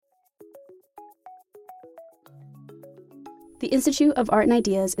The Institute of Art and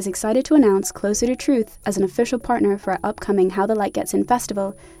Ideas is excited to announce Closer to Truth as an official partner for our upcoming How the Light Gets In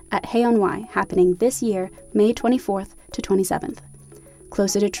festival at Hay on Wye, happening this year, May 24th to 27th.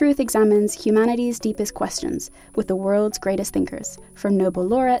 Closer to Truth examines humanity's deepest questions with the world's greatest thinkers, from Nobel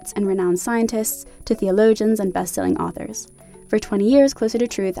laureates and renowned scientists to theologians and best-selling authors. For 20 years, Closer to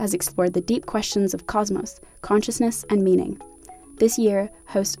Truth has explored the deep questions of cosmos, consciousness, and meaning. This year,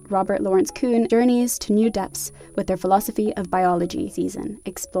 host Robert Lawrence Kuhn journeys to new depths with their Philosophy of Biology season,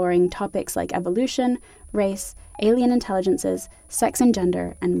 exploring topics like evolution, race, alien intelligences, sex and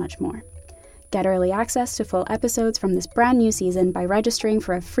gender, and much more. Get early access to full episodes from this brand new season by registering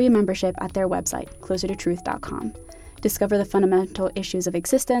for a free membership at their website, closertotruth.com. Discover the fundamental issues of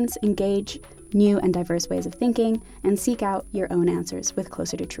existence, engage new and diverse ways of thinking, and seek out your own answers with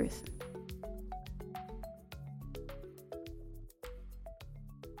Closer to Truth.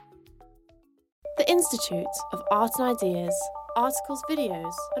 The Institute of Art and Ideas, articles,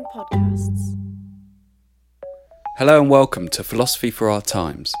 videos, and podcasts. Hello and welcome to Philosophy for Our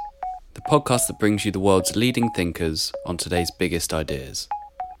Times, the podcast that brings you the world's leading thinkers on today's biggest ideas.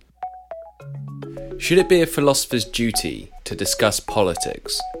 Should it be a philosopher's duty to discuss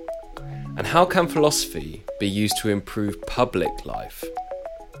politics? And how can philosophy be used to improve public life?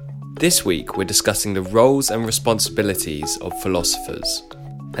 This week we're discussing the roles and responsibilities of philosophers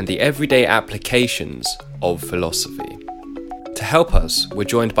and the everyday applications of philosophy. To help us, we're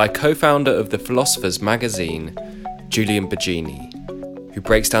joined by co-founder of the Philosopher's magazine, Julian Baggini, who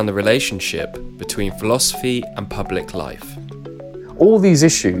breaks down the relationship between philosophy and public life. All these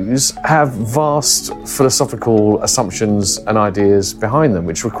issues have vast philosophical assumptions and ideas behind them,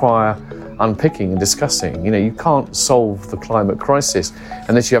 which require unpicking and discussing. You can't solve the climate crisis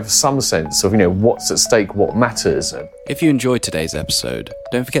unless you have some sense of, what's at stake, what matters. If you enjoyed today's episode,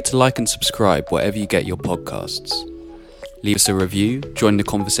 don't forget to like and subscribe wherever you get your podcasts. Leave us a review, join the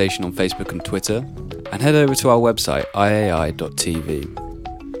conversation on Facebook and Twitter, and head over to our website, iai.tv.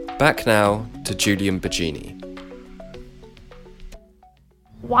 Back now to Julian Baggini.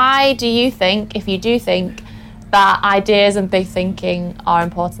 Why do you think, if you do think, that ideas and big thinking are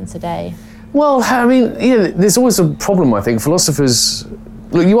important today? Well, there's always a problem, I think. Philosophers,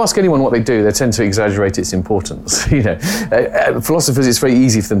 look, you ask anyone what they do, they tend to exaggerate its importance. Philosophers, it's very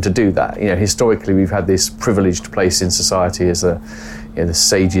easy for them to do that. Historically, we've had this privileged place in society as the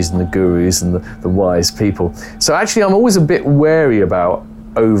sages and the gurus and the wise people. So actually, I'm always a bit wary about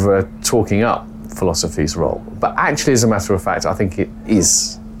over talking up philosophy's role. But actually, as a matter of fact, I think it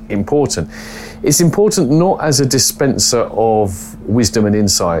is important. It's important not as a dispenser of wisdom and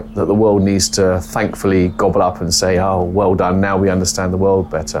insight that the world needs to thankfully gobble up and say, oh, well done, now we understand the world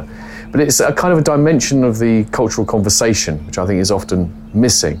better. But it's a kind of a dimension of the cultural conversation, which I think is often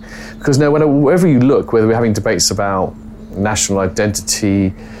missing. Because now, wherever you look, whether we're having debates about national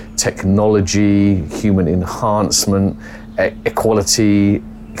identity, technology, human enhancement, equality,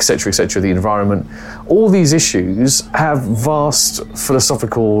 etc., the environment, all these issues have vast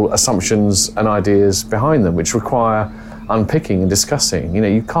philosophical assumptions and ideas behind them, which require unpicking and discussing.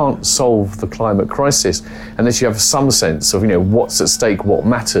 You can't solve the climate crisis unless you have some sense of, what's at stake, what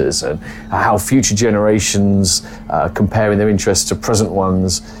matters, and how future generations comparing their interests to present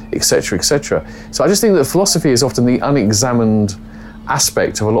ones, etc., So I just think that philosophy is often the unexamined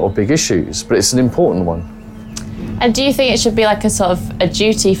aspect of a lot of big issues, but it's an important one. And do you think it should be like a sort of a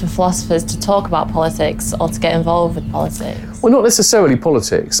duty for philosophers to talk about politics or to get involved with politics? Well, not necessarily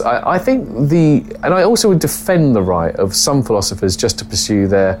politics. I think and I also would defend the right of some philosophers just to pursue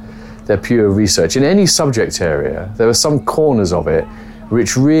their pure research. In any subject area, there are some corners of it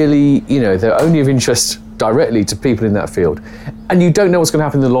which really, they're only of interest directly to people in that field. And you don't know what's going to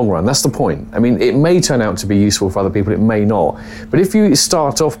happen in the long run. That's the point. It may turn out to be useful for other people, it may not. But if you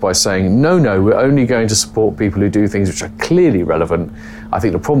start off by saying, no, we're only going to support people who do things which are clearly relevant, I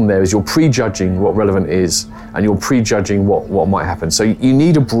think the problem there is you're prejudging what relevant is, and you're prejudging what might happen. So you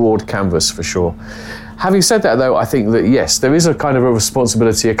need a broad canvas for sure. Having said that, though, I think that, yes, there is a kind of a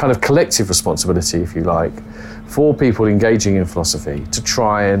responsibility, a kind of collective responsibility, if you like, for people engaging in philosophy to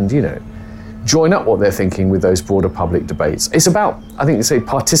try and, join up what they're thinking with those broader public debates. It's about, I think,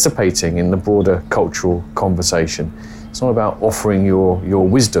 participating in the broader cultural conversation. It's not about offering your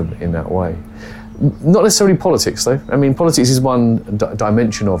wisdom in that way. Not necessarily politics, though. Politics is one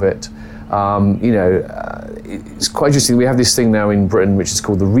dimension of it. It's quite interesting. We have this thing now in Britain which is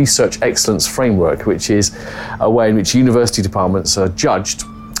called the Research Excellence Framework, which is a way in which university departments are judged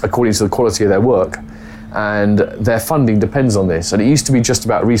according to the quality of their work. And their funding depends on this. And it used to be just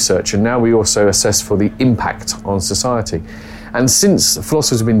about research, and now we also assess for the impact on society. And since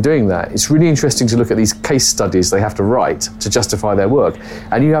philosophers have been doing that, it's really interesting to look at these case studies they have to write to justify their work.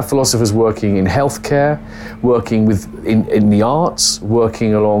 And you have philosophers working in healthcare, working in the arts,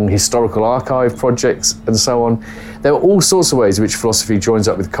 working along historical archive projects, and so on. There are all sorts of ways in which philosophy joins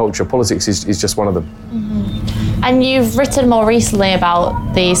up with culture. Politics is just one of them. Mm-hmm. And you've written more recently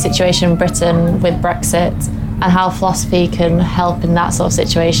about the situation in Britain with Brexit and how philosophy can help in that sort of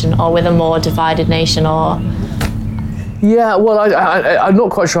situation, or with a more divided nation, or... Yeah, well, I'm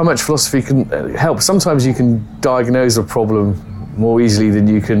not quite sure how much philosophy can help. Sometimes you can diagnose a problem more easily than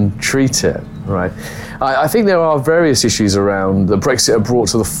you can treat it, right? I think there are various issues around that Brexit have brought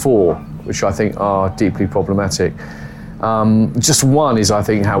to the fore, which I think are deeply problematic. Just one is, I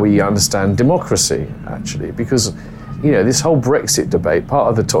think, how we understand democracy, actually, because, this whole Brexit debate, part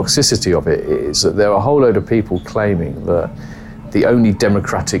of the toxicity of it is that there are a whole load of people claiming that the only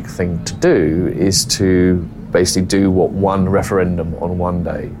democratic thing to do is to basically do what one referendum on one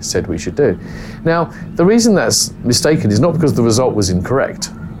day said we should do. Now, the reason that's mistaken is not because the result was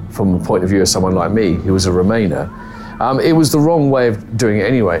incorrect from the point of view of someone like me, who was a Remainer. It was the wrong way of doing it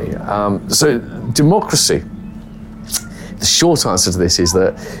anyway. So democracy, the short answer to this is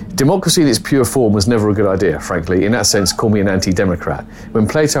that democracy in its pure form was never a good idea, frankly. In that sense, call me an anti-democrat. When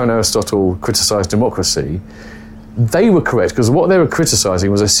Plato and Aristotle criticised democracy, they were correct, because what they were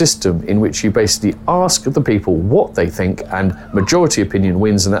criticising was a system in which you basically ask the people what they think and majority opinion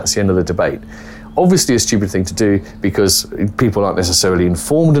wins, and that's the end of the debate. Obviously a stupid thing to do because people aren't necessarily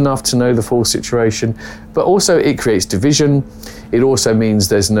informed enough to know the full situation, but also it creates division. It also means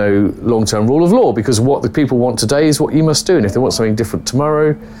there's no long-term rule of law, because what the people want today is what you must do, and if they want something different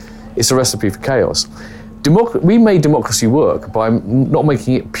tomorrow, it's a recipe for chaos. We made democracy work by not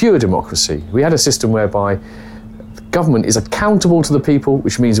making it pure democracy. We had a system whereby government is accountable to the people,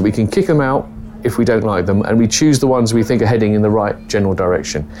 which means that we can kick them out if we don't like them, and we choose the ones we think are heading in the right general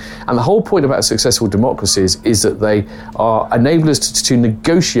direction. And the whole point about successful democracies is that they are enablers to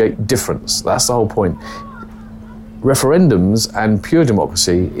negotiate difference. That's the whole point. Referendums and pure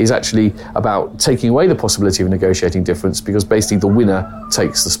democracy is actually about taking away the possibility of negotiating difference, because basically the winner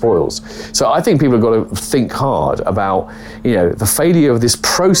takes the spoils. So I think people have got to think hard about, the failure of this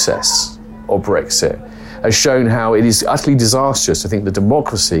process of Brexit has shown how it is utterly disastrous to think that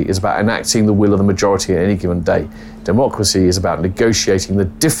democracy is about enacting the will of the majority at any given day. Democracy is about negotiating the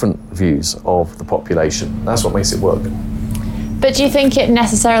different views of the population. That's what makes it work. But do you think it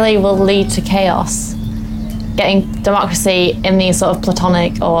necessarily will lead to chaos? Getting democracy in these sort of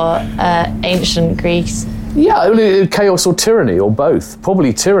Platonic or ancient Greece? Yeah, chaos or tyranny, or both.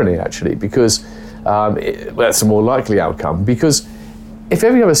 Probably tyranny, actually, because that's a more likely outcome. Because if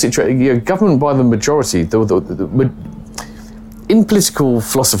ever you have a situation, government by the majority, in political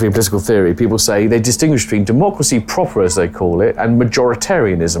philosophy and political theory, people say they distinguish between democracy proper, as they call it, and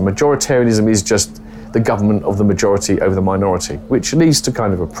majoritarianism. Majoritarianism is just the government of the majority over the minority, which leads to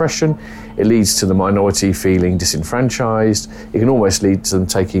kind of oppression. It leads to the minority feeling disenfranchised. It can almost lead to them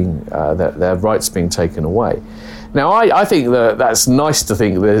taking their rights being taken away. Now, I think that's nice to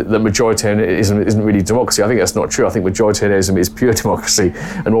think that majoritarianism isn't really democracy. I think that's not true. I think majoritarianism is pure democracy,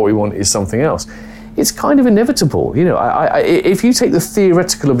 and what we want is something else. It's kind of inevitable. If you take the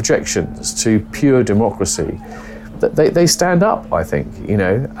theoretical objections to pure democracy, they stand up, I think, and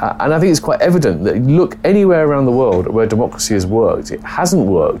I think it's quite evident that look anywhere around the world where democracy has worked, it hasn't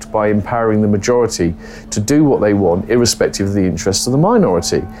worked by empowering the majority to do what they want, irrespective of the interests of the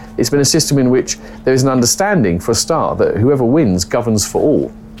minority. It's been a system in which there is an understanding, for a start, that whoever wins governs for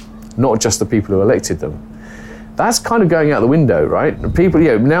all, not just the people who elected them. That's kind of going out the window, right? People,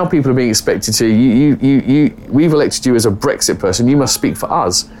 now people are being expected to, we've elected you as a Brexit person, you must speak for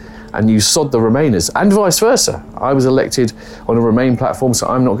us. And you sod the Remainers, and vice versa. I was elected on a Remain platform, so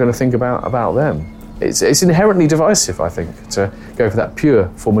I'm not going to think about them. It's inherently divisive, I think, to go for that pure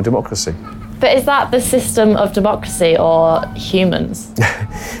form of democracy. But is that the system of democracy or humans?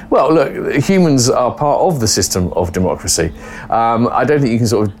 Well, look, humans are part of the system of democracy. I don't think you can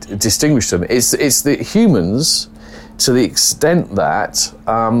sort of distinguish them. It's the humans, to the extent that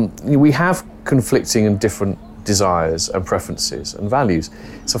we have conflicting and different desires and preferences and values.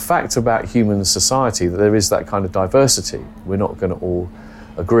 It's a fact about human society that there is that kind of diversity. We're not going to all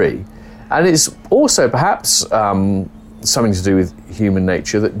agree. And it's also perhaps something to do with human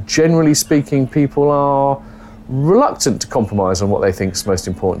nature that, generally speaking, people are reluctant to compromise on what they think is most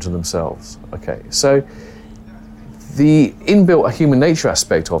important to themselves. Okay, so the inbuilt human nature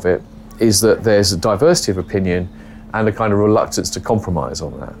aspect of it is that there's a diversity of opinion and a kind of reluctance to compromise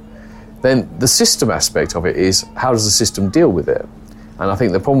on that. Then the system aspect of it is, how does the system deal with it? And I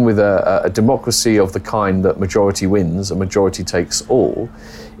think the problem with a democracy of the kind that majority wins and majority takes all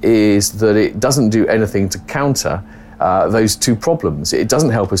is that it doesn't do anything to counter those two problems. It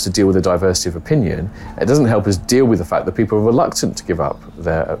doesn't help us to deal with the diversity of opinion. It doesn't help us deal with the fact that people are reluctant to give up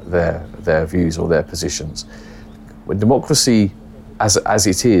their views or their positions. When democracy, as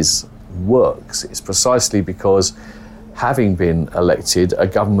it is, works, it's precisely because, having been elected, a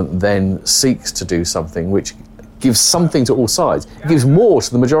government then seeks to do something which gives something to all sides. It gives more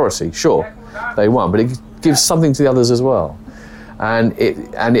to the majority, sure, they won, but it gives something to the others as well. And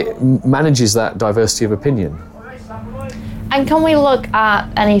it manages that diversity of opinion. And can we look at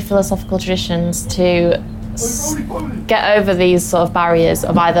any philosophical traditions to get over these sort of barriers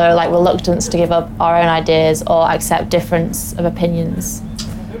of either like reluctance to give up our own ideas or accept difference of opinions?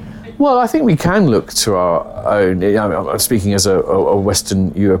 Well, I think we can look to our own, I'm speaking as a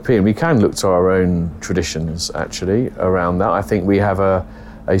Western European, we can look to our own traditions, actually, around that. I think we have a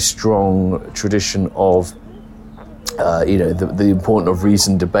strong tradition of, the importance of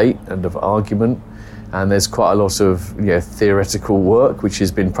reasoned debate and of argument. And there's quite a lot of theoretical work which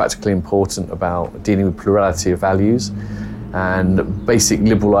has been practically important about dealing with plurality of values and basic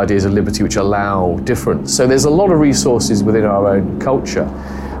liberal ideas of liberty which allow difference. So there's a lot of resources within our own culture.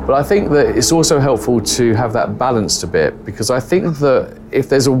 But I think that it's also helpful to have that balanced a bit, because I think that if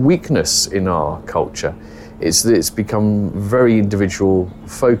there's a weakness in our culture, it's that it's become very individual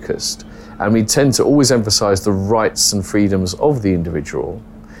focused, and we tend to always emphasize the rights and freedoms of the individual,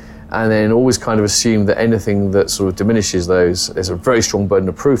 and then always kind of assume that anything that sort of diminishes those, there's a very strong burden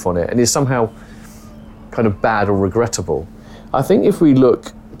of proof on it, and is somehow kind of bad or regrettable. I think if we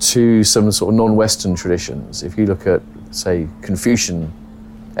look to some sort of non-Western traditions, if you look at, say, Confucian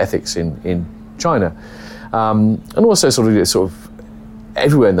ethics in China, and also sort of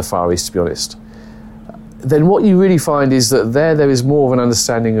everywhere in the Far East, to be honest, then what you really find is that there is more of an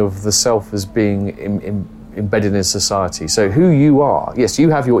understanding of the self as being embedded in society. So who you are, yes, you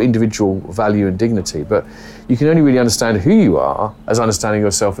have your individual value and dignity, but you can only really understand who you are as understanding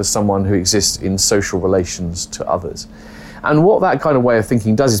yourself as someone who exists in social relations to others. And what that kind of way of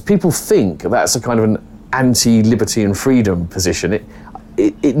thinking does is people think that's a kind of an anti-liberty and freedom position.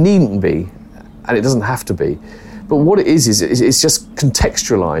 It needn't be, and it doesn't have to be. But what it is it's just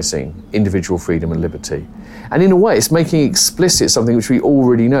contextualizing individual freedom and liberty. And in a way, it's making explicit something which we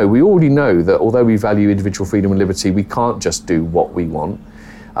already know. We already know that although we value individual freedom and liberty, we can't just do what we want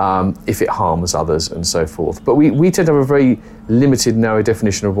if it harms others and so forth. But we tend to have a very limited, narrow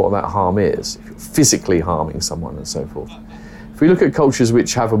definition of what that harm is, physically harming someone and so forth. If we look at cultures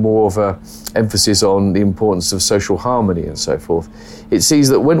which have a more of a emphasis on the importance of social harmony and so forth, it sees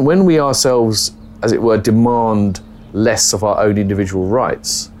that when we ourselves, as it were, demand less of our own individual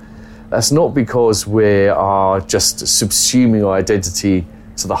rights, that's not because we are just subsuming our identity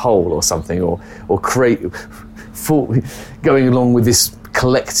to the whole or something, or going along with this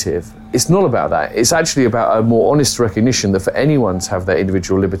collective. It's not about that. It's actually about a more honest recognition that for anyone to have their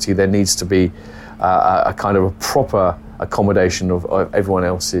individual liberty, there needs to be a kind of a proper accommodation of everyone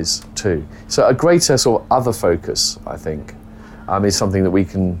else's too. So a greater sort of other focus, I think, is something that we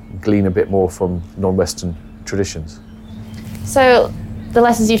can glean a bit more from non-Western traditions. So the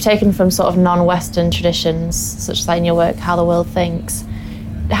lessons you've taken from sort of non-Western traditions, such as in your work, How the World Thinks,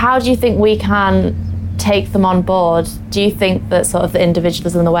 how do you think we can take them on board? Do you think that sort of the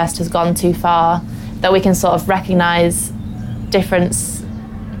individualism in the West has gone too far, that we can sort of recognise different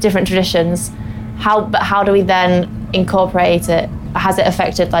traditions? How do we then incorporate it? Has it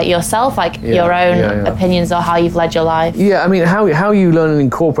affected like yourself, your own opinions or how you've led your life? Yeah, I mean, how you learn and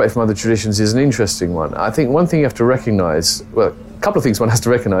incorporate from other traditions is an interesting one. I think one thing you have to recognise, well, a couple of things one has to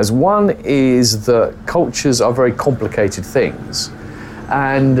recognise. One is that cultures are very complicated things.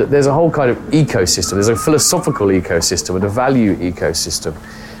 And there's a whole kind of ecosystem. There's a philosophical ecosystem and a value ecosystem.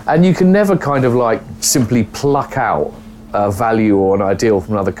 And you can never kind of like simply pluck out a value or an ideal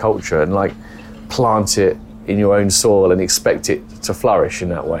from another culture and like plant it in your own soil and expect it to flourish in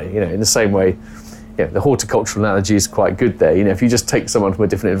that way. In the same way, the horticultural analogy is quite good there. If you just take someone from a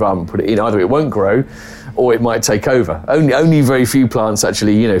different environment, put it in, either it won't grow or it might take over. Only very few plants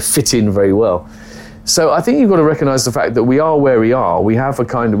actually, fit in very well. So I think you've got to recognise the fact that we are where we are. We have the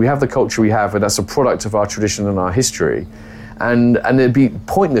culture we have, and that's a product of our tradition and our history. And it'd be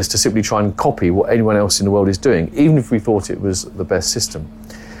pointless to simply try and copy what anyone else in the world is doing, even if we thought it was the best system.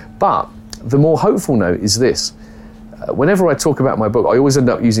 But the more hopeful note is this. Whenever I talk about my book, I always end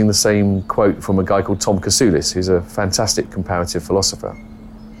up using the same quote from a guy called Tom Kasoulis, who's a fantastic comparative philosopher.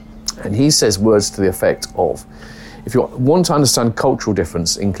 And he says words to the effect of, if you want to understand cultural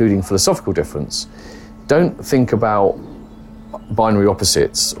difference, including philosophical difference, don't think about binary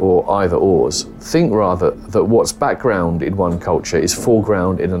opposites or either ors. Think rather that what's background in one culture is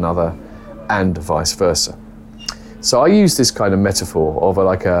foreground in another, and vice versa. So I use this kind of metaphor of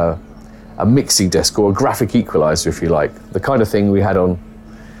a mixing desk or a graphic equalizer, if you like, the kind of thing we had on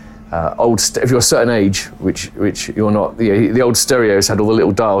if you're a certain age, which you're not, the old stereos had all the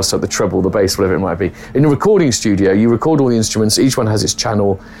little dials, so the treble, the bass, whatever it might be. In a recording studio, you record all the instruments, each one has its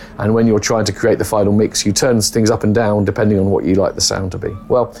channel, and when you're trying to create the final mix, you turn things up and down depending on what you like the sound to be.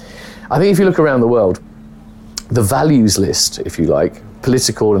 Well, I think if you look around the world, the values list, if you like,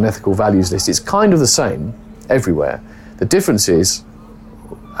 political and ethical values list, it's kind of the same everywhere. The difference is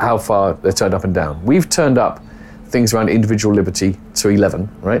how far they're turned up and down. We've turned up things around individual liberty to 11,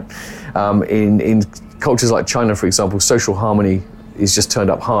 right? In cultures like China, for example, social harmony is just turned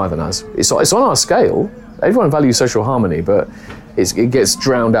up higher than us. It's on our scale. Everyone values social harmony, but it gets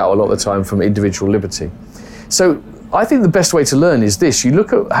drowned out a lot of the time from individual liberty. So I think the best way to learn is this. You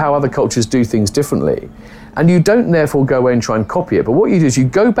look at how other cultures do things differently, and you don't therefore go away and try and copy it. But what you do is you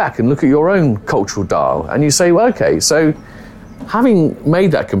go back and look at your own cultural dial, and you say, well, okay, so having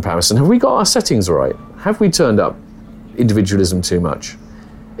made that comparison, have we got our settings right? Have we turned up individualism too much?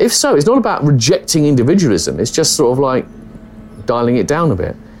 If so, it's not about rejecting individualism, it's just sort of like dialing it down a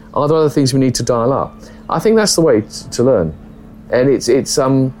bit. Are there other things we need to dial up? I think that's the way to learn. And it's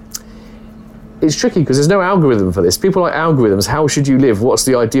tricky because there's no algorithm for this. People like algorithms. How should you live? What's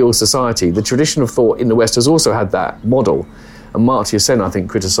the ideal society? The tradition of thought in the West has also had that model. And Amartya Sen, I think,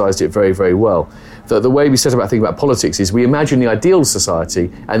 criticised it very, very well. That the way we set about thinking about politics is we imagine the ideal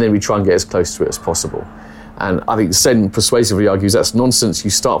society and then we try and get as close to it as possible. And I think Sen persuasively argues that's nonsense. You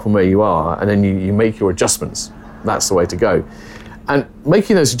start from where you are and then you make your adjustments. That's the way to go. And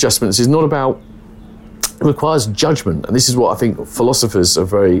making those adjustments is not about, it requires judgment. And this is what I think philosophers are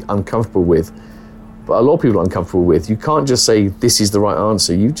very uncomfortable with. But a lot of people are uncomfortable with. You can't just say this is the right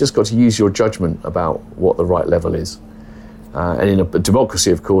answer. You've just got to use your judgment about what the right level is. And in a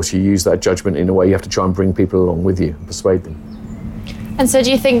democracy, of course, you use that judgment in a way you have to try and bring people along with you and persuade them. And so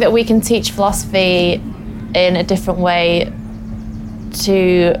do you think that we can teach philosophy in a different way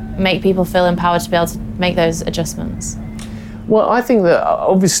to make people feel empowered to be able to make those adjustments? Well, I think that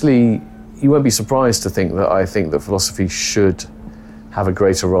obviously you won't be surprised to think that I think that philosophy should have a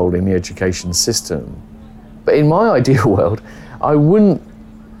greater role in the education system. But in my ideal world, I wouldn't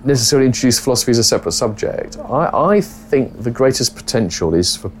necessarily introduce philosophy as a separate subject. I think the greatest potential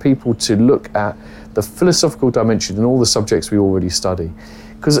is for people to look at the philosophical dimension in all the subjects we already study,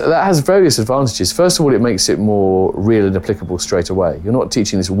 because that has various advantages. First of all, it makes it more real and applicable straight away. You're not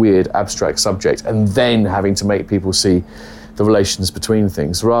teaching this weird abstract subject and then having to make people see the relations between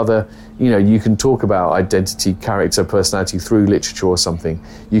things. Rather, you can talk about identity, character, personality through literature or something.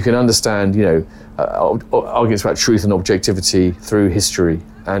 You can understand, arguments about truth and objectivity through history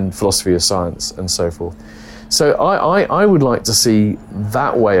and philosophy of science and so forth. So I would like to see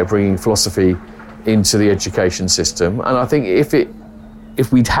that way of bringing philosophy into the education system. And I think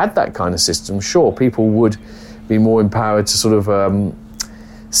if we'd had that kind of system, sure, people would be more empowered to sort of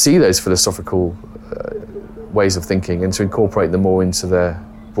see those philosophical ways of thinking and to incorporate them more into their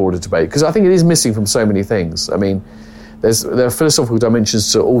broader debate. Because I think it is missing from so many things. I mean, there are philosophical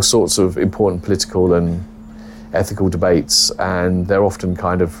dimensions to all sorts of important political and ethical debates, and they're often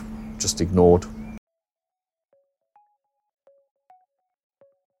kind of just ignored.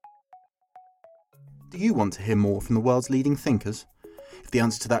 Do you want to hear more from the world's leading thinkers? If the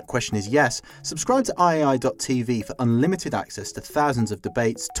answer to that question is yes, subscribe to iai.tv for unlimited access to thousands of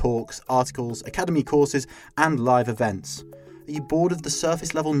debates, talks, articles, academy courses, and live events. Are you bored of the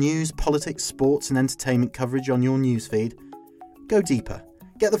surface level news, politics, sports and entertainment coverage on your newsfeed? Go deeper.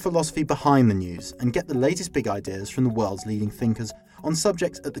 Get the philosophy behind the news and get the latest big ideas from the world's leading thinkers on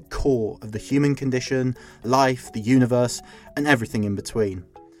subjects at the core of the human condition, life, the universe, and everything in between.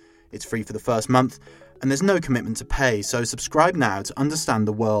 It's free for the first month, and there's no commitment to pay, so subscribe now to understand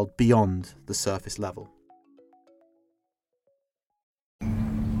the world beyond the surface level.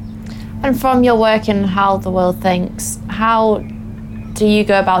 And from your work in How the World Thinks, how do you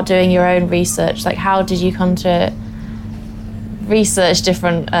go about doing your own research? Like, how did you come to research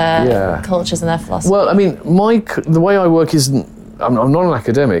different cultures and their philosophy? Well, I mean, the way I work is, I'm not an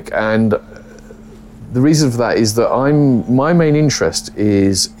academic, and the reason for that is that my main interest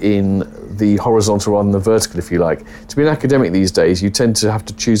is in the horizontal rather than the vertical, if you like. To be an academic these days, you tend to have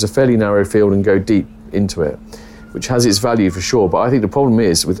to choose a fairly narrow field and go deep into it, which has its value for sure. But I think the problem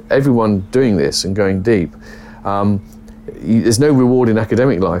is, with everyone doing this and going deep, there's no reward in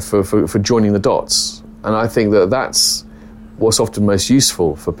academic life for joining the dots. And I think that that's what's often most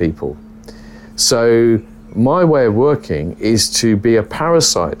useful for people. So my way of working is to be a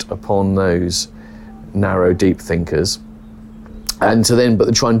parasite upon those narrow, deep thinkers, and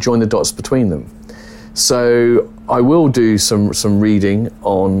to try and join the dots between them. So I will do some reading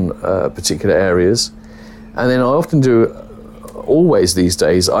on particular areas, and then I often do, always these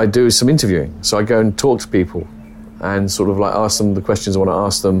days, I do some interviewing. So I go and talk to people and sort of like ask them the questions I want to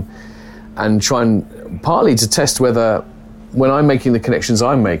ask them, and try and partly to test whether, when I'm making the connections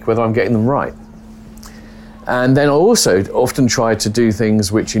I make, whether I'm getting them right. And then I also often try to do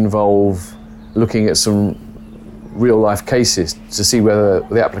things which involve looking at some real life cases to see whether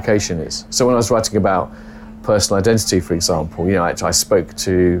the application is. So when I was writing about personal identity, for example, I spoke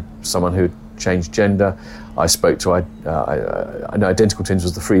to someone who changed gender. I spoke to, I know Identical Twins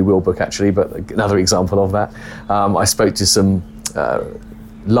was the Free Will book actually, but another example of that. I spoke to some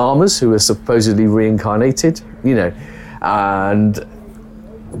llamas who were supposedly reincarnated, and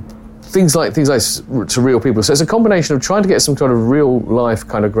things like to real people. So it's a combination of trying to get some kind of real life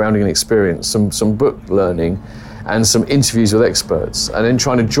kind of grounding and experience, some book learning, and some interviews with experts, and then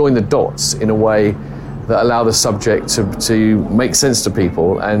trying to join the dots in a way that allow the subject to make sense to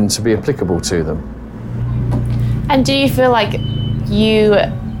people and to be applicable to them. And do you feel like you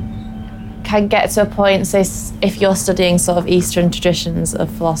can get to a point, say, if you're studying sort of Eastern traditions of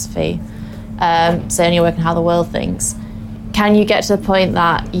philosophy, say, and you're working how the world thinks, can you get to the point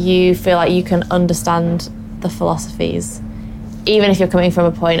that you feel like you can understand the philosophies, even if you're coming from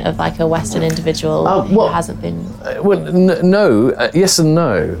a point of like a Western individual who hasn't been... No, yes and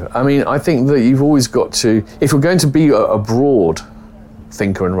no. I mean, I think that you've always got to, if you're going to be a broad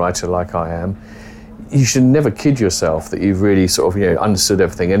thinker and writer like I am, you should never kid yourself that you've really sort of understood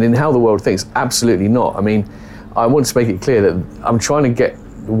everything. And in how the world thinks, absolutely not. I mean, I want to make it clear that I'm trying to get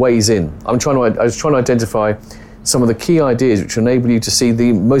ways in. I was trying to identify some of the key ideas which enable you to see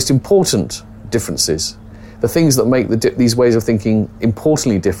the most important differences, the things that make these ways of thinking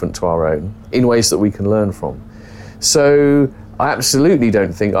importantly different to our own, in ways that we can learn from. So I absolutely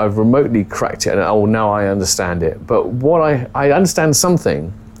don't think I've remotely cracked it and now I understand it. But what I understand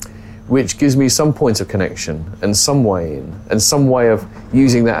something which gives me some point of connection and some way in, and some way of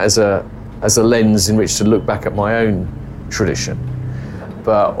using that as a lens in which to look back at my own tradition.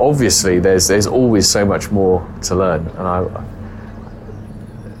 But obviously there's always so much more to learn, and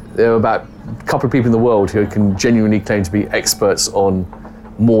there are about a couple of people in the world who can genuinely claim to be experts on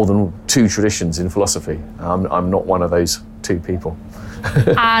more than two traditions in philosophy. I'm not one of those two people.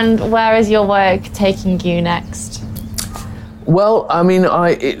 And where is your work taking you next? Well, I mean,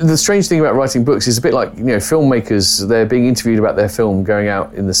 the strange thing about writing books is a bit like, filmmakers, they're being interviewed about their film going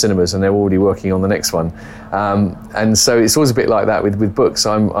out in the cinemas and they're already working on the next one. And so it's always a bit like that with books.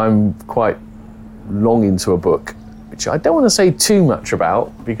 I'm quite long into a book, which I don't want to say too much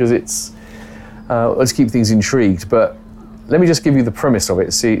about because it's, let's keep things intrigued. But let me just give you the premise of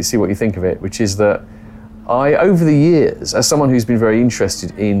it, see what you think of it, which is that over the years, as someone who's been very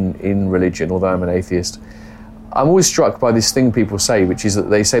interested in religion, although I'm an atheist, I'm always struck by this thing people say, which is that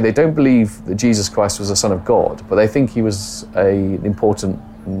they say they don't believe that Jesus Christ was the Son of God, but they think he was an important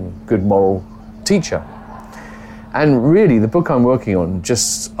and good moral teacher. And really, the book I'm working on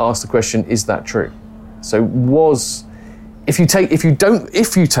just asks the question, is that true? So if you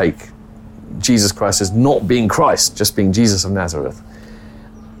take Jesus Christ as not being Christ, just being Jesus of Nazareth,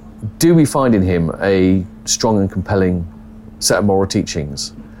 do we find in him a strong and compelling set of moral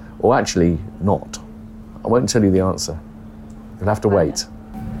teachings, or actually not? I won't tell you the answer. You'll have to wait.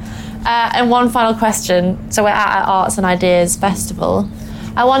 And one final question. So we're at our Arts and Ideas Festival.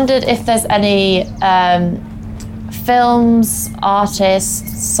 I wondered if there's any films,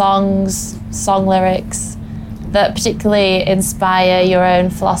 artists, songs, song lyrics that particularly inspire your own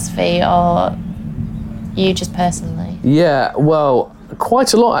philosophy or you just personally? Yeah, well,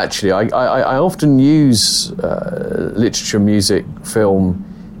 quite a lot actually. I often use literature, music, film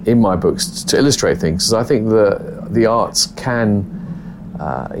in my books to illustrate things, because I think the arts can,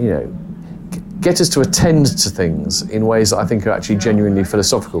 get us to attend to things in ways that I think are actually genuinely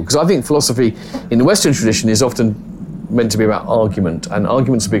philosophical. Because I think philosophy in the Western tradition is often meant to be about argument, and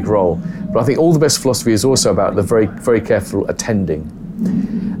argument's a big role. But I think all the best philosophy is also about the very, very careful attending.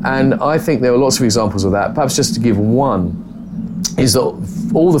 And I think there are lots of examples of that. Perhaps just to give one, is that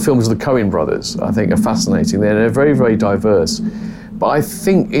all the films of the Coen brothers, I think, are fascinating. They're very, very diverse. But I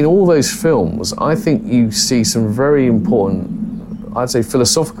think in all those films, I think you see some very important, I'd say,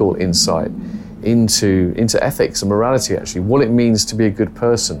 philosophical insight into ethics and morality, actually, what it means to be a good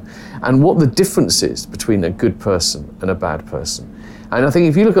person, and what the difference is between a good person and a bad person. And I think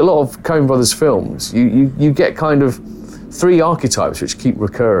if you look at a lot of Coen brothers films, you get kind of three archetypes which keep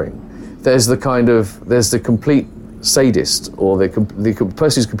recurring. there's the complete sadist, or the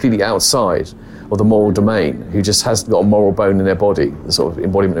person who's completely outside of the moral domain, who just has got a moral bone in their body, the sort of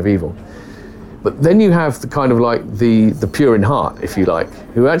embodiment of evil. But then you have the kind of like the pure in heart, if you like,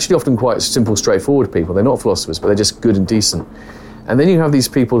 who are actually often quite simple, straightforward people. They're not philosophers, but they're just good and decent. And then you have these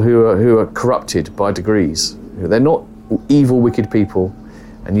people who are corrupted by degrees. They're not evil, wicked people,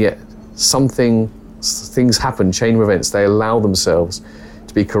 and yet things happen, chain of events. They allow themselves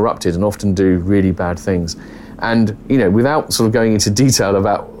to be corrupted and often do really bad things. And, you know, without sort of going into detail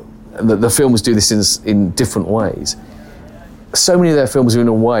about the films do this in different ways, so many of their films are in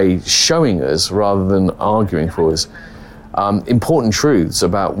a way showing us, rather than arguing for us, important truths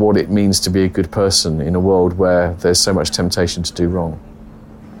about what it means to be a good person in a world where there's so much temptation to do wrong.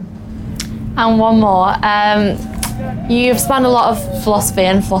 And one more. You've spanned a lot of philosophy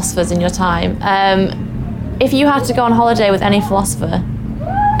and philosophers in your time. If you had to go on holiday with any philosopher,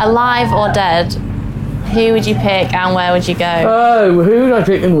 alive or dead, who would you pick and where would you go? Oh, who would I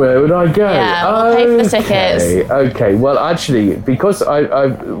pick and where would I go? Yeah, we'll pay for the tickets. Okay, well actually, because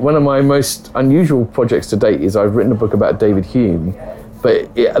one of my most unusual projects to date is I've written a book about David Hume,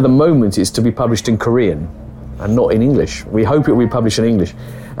 but at the moment it's to be published in Korean and not in English. We hope it will be published in English.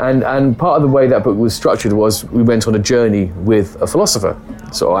 And part of the way that book was structured was we went on a journey with a philosopher.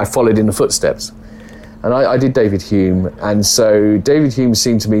 So I followed in the footsteps. And I did David Hume, and so David Hume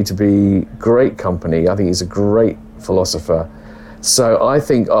seemed to me to be great company. I think he's a great philosopher. So I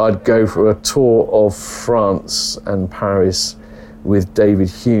think I'd go for a tour of France and Paris with David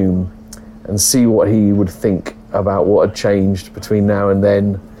Hume and see what he would think about what had changed between now and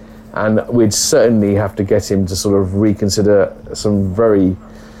then. And we'd certainly have to get him to sort of reconsider some very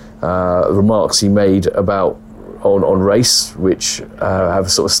remarks he made on race, which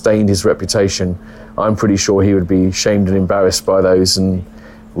have sort of stained his reputation. I'm pretty sure he would be shamed and embarrassed by those and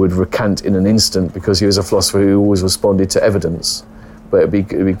would recant in an instant, because he was a philosopher who always responded to evidence. But it'd be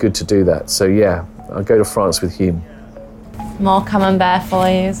good to do that. So yeah, I'll go to France with Hume. More camembert for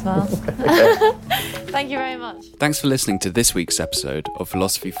you as well. Thank you very much. Thanks for listening to this week's episode of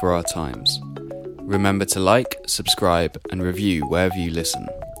Philosophy for Our Times. Remember to like, subscribe and review wherever you listen.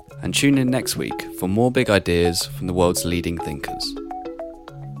 And tune in next week for more big ideas from the world's leading thinkers.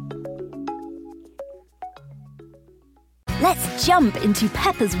 Let's jump into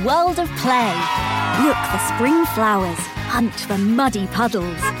Peppa's world of play. Look for spring flowers, hunt for muddy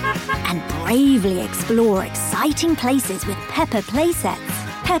puddles, and bravely explore exciting places with Peppa playsets.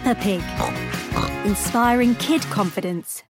 Peppa Pig, inspiring kid confidence.